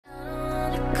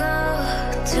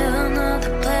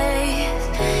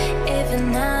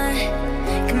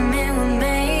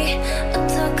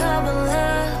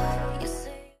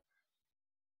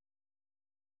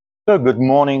So good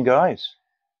morning, guys.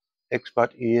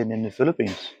 Expat Ian in the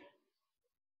Philippines.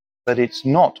 But it's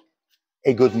not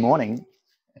a good morning.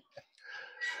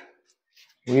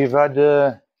 We've had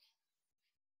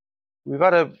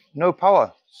no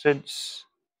power since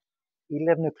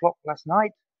 11 o'clock last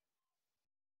night.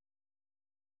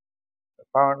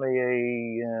 Apparently,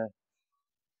 a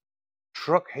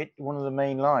truck hit one of the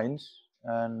main lines,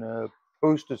 and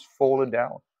post has fallen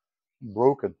down,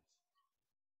 broken,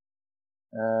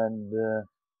 and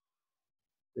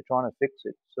they're trying to fix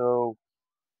it. So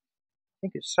I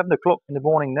think it's 7 o'clock in the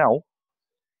morning now.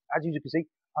 As you can see,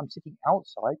 I'm sitting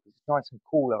outside. It's nice and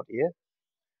cool out here.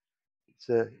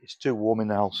 It's too warm in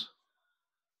the house.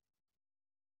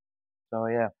 So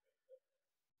yeah,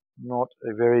 not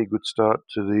a very good start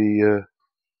to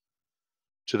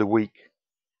the week.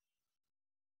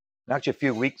 And actually, a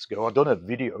few weeks ago, I done a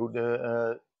video.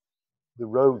 The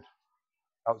road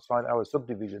outside our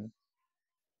subdivision,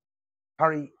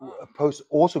 apparently, a post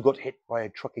also got hit by a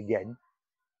truck again.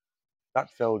 That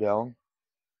fell down,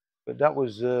 but that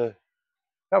was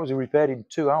repaired in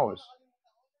 2 hours.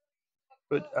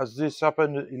 But as this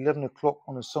happened at 11 o'clock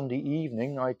on a Sunday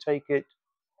evening, I take it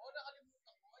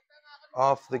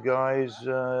half the guys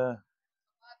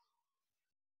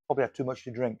probably had too much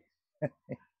to drink.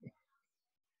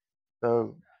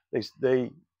 So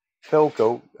they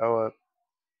Felco, our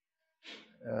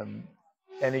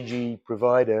energy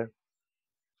provider,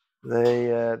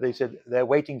 they said they're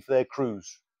waiting for their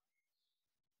crews.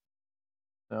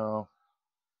 So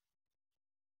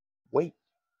wait.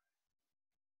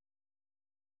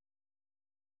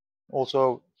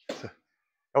 Also, that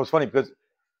was funny because,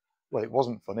 well, it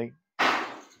wasn't funny.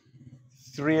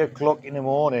 3 o'clock in the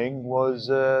morning was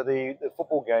the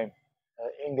football game,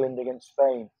 England against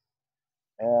Spain.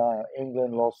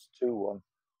 England lost 2-1.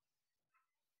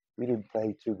 We didn't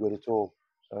play too good at all,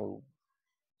 so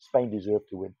Spain deserved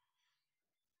to win.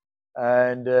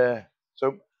 And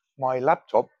so my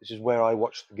laptop, this is where I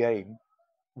watched the game,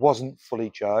 wasn't fully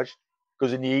charged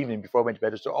because in the evening before I went to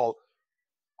bed, I said, "Oh,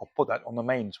 I'll put that on the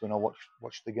mains when I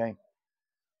watch the game."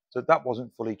 So that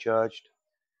wasn't fully charged,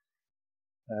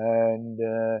 and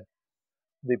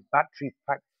the battery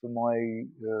pack for my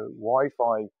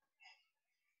Wi-Fi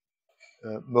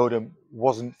modem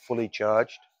wasn't fully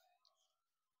charged.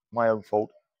 My own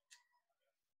fault.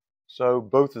 So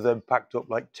both of them packed up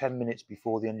like 10 minutes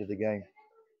before the end of the game.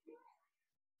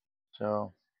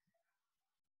 So,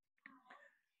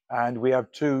 and we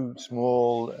have two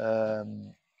small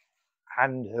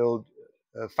handheld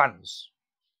fans,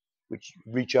 which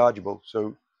rechargeable.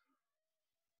 So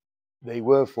they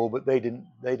were full, but they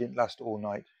didn't last all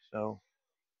night. So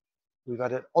we've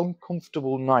had an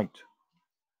uncomfortable night,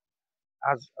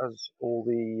 as all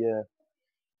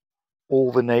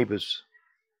the neighbours.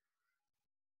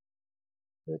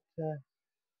 But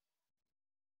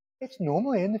it's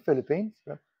normally in the Philippines.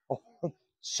 Oh,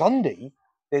 Sunday,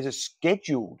 there's a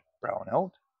scheduled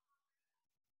brownout.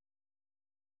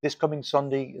 This coming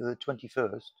Sunday, the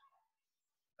 21st,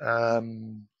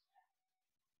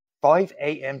 5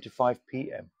 a.m. to 5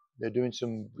 p.m. They're doing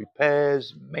some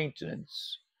repairs,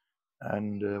 maintenance,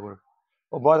 and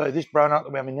oh, by the way, this brownout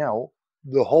that we're having now,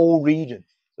 the whole region,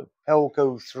 the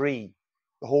Pelco 3,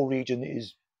 the whole region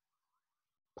is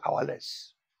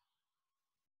powerless.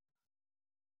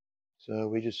 So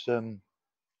we just go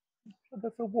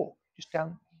for a walk, just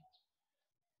down.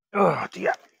 Oh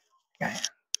dear.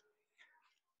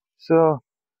 So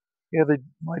yeah,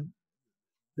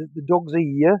 the dogs are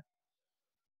here.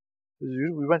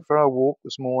 We went for our walk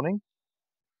this morning,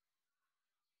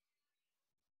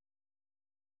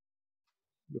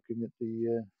 looking at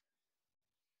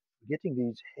getting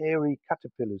these hairy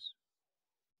caterpillars.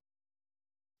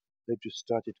 They've just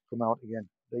started to come out again.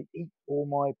 They eat all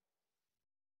my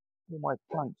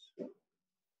plants,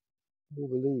 all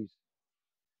the leaves.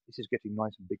 This is getting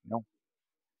nice and big now.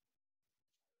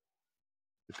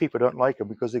 The people don't like them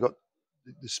because they got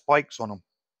the spikes on them.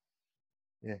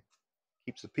 Yeah,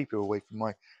 keeps the people away from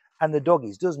my. And the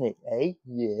doggies, doesn't it? Eh?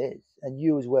 Yes. And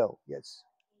you as well. Yes.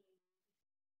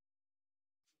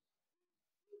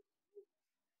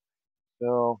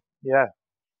 So yeah,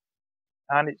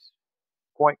 and it's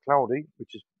quite cloudy,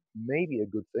 which is maybe a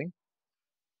good thing.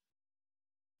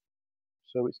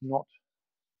 So it's not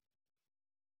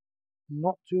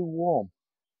too warm.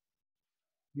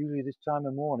 Usually this time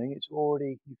of morning, it's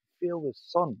already, you feel the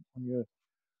sun on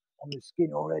the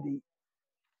skin already.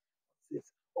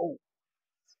 This, oh,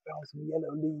 smell some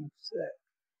yellow leaves.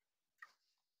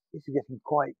 This is getting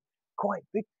quite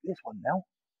big. This one now.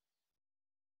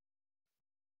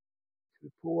 Should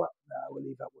we pull up? No, we'll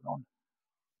leave that one on.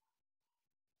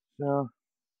 So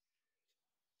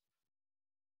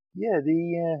Yeah,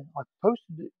 I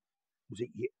posted it. Was it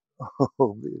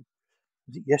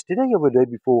was it yesterday or the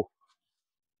day before?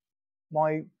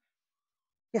 My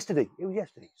Yesterday. It was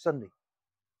yesterday, Sunday.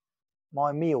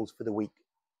 My meals for the week.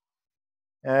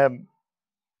 Um,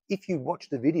 if you watch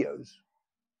the videos,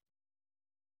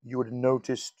 you would have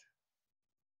noticed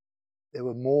there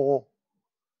were more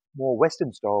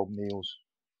Western style meals.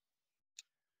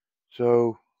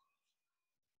 So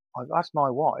I've asked my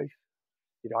wife.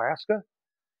 Did I ask her?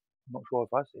 I'm not sure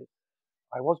if I did.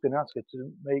 I was going to ask her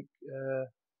to make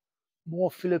more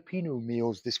Filipino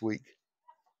meals this week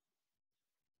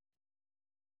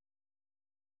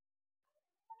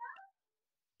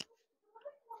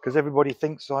because everybody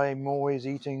thinks I'm always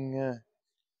eating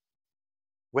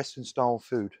Western style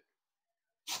food.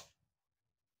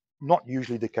 Not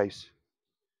usually the case.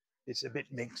 It's a bit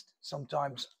mixed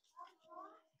sometimes.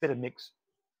 Bit of mix.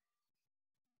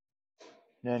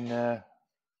 And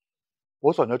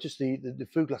also, I noticed the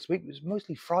food last week was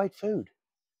mostly fried food.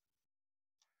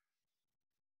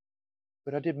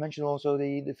 But I did mention also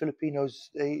the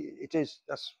Filipinos.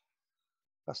 That's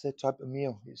their type of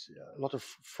meal. It's a lot of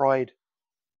fried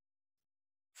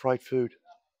food.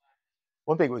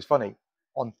 One thing that was funny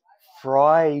on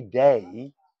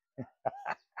Friday.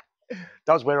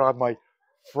 That's where I had my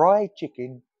fried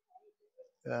chicken,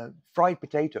 fried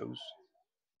potatoes,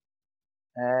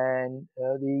 and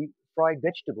the fried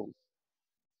vegetables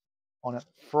on a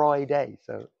Friday.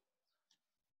 So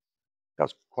that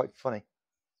was quite funny.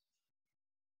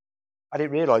 I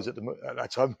didn't realise at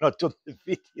that time when I'd done the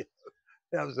video.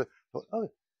 That was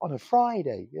oh, on a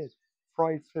Friday, yes,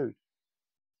 fried food.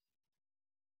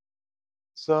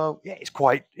 So yeah, it's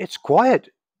quiet.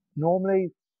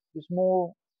 Normally, there's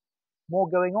more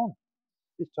going on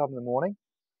this time of the morning.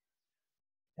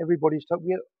 Everybody's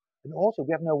talking, and also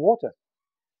we have no water.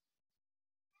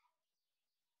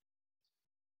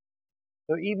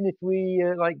 So even if we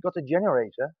like got a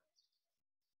generator,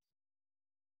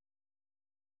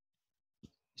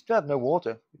 we still have no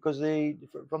water because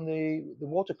from the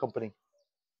water company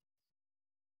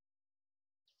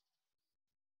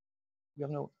we have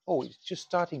no. Oh, it's just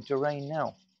starting to rain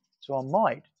now, so I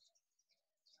might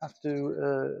have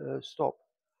to stop.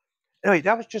 Anyway,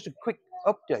 that was just a quick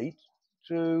update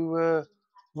to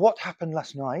what happened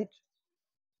last night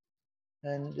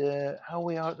and how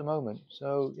we are at the moment.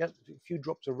 So yeah, a few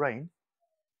drops of rain.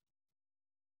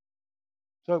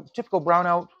 So typical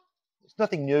brownout. It's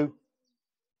nothing new.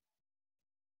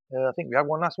 I think we had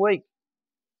one last week.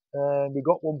 We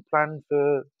got one planned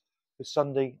for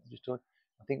Sunday.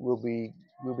 I think we'll be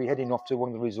heading off to one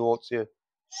of the resorts here,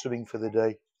 swimming for the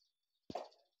day.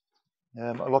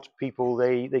 A lot of people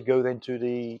they go then to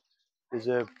there's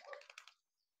a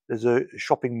there's a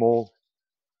shopping mall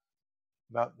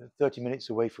about 30 minutes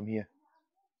away from here.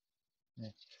 Yeah.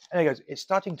 Anyway, guys, it's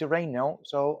starting to rain now,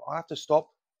 so I have to stop.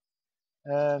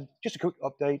 Just a quick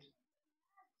update.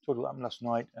 Told what happened last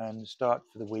night and start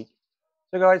for the week.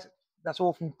 So, guys, that's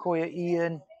all from Koya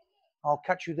Ian. I'll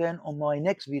catch you then on my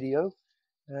next video.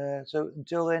 So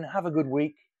until then, have a good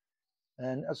week,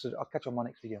 and as I said, I'll catch you on my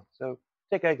next video. So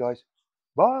take care, guys.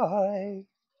 Bye.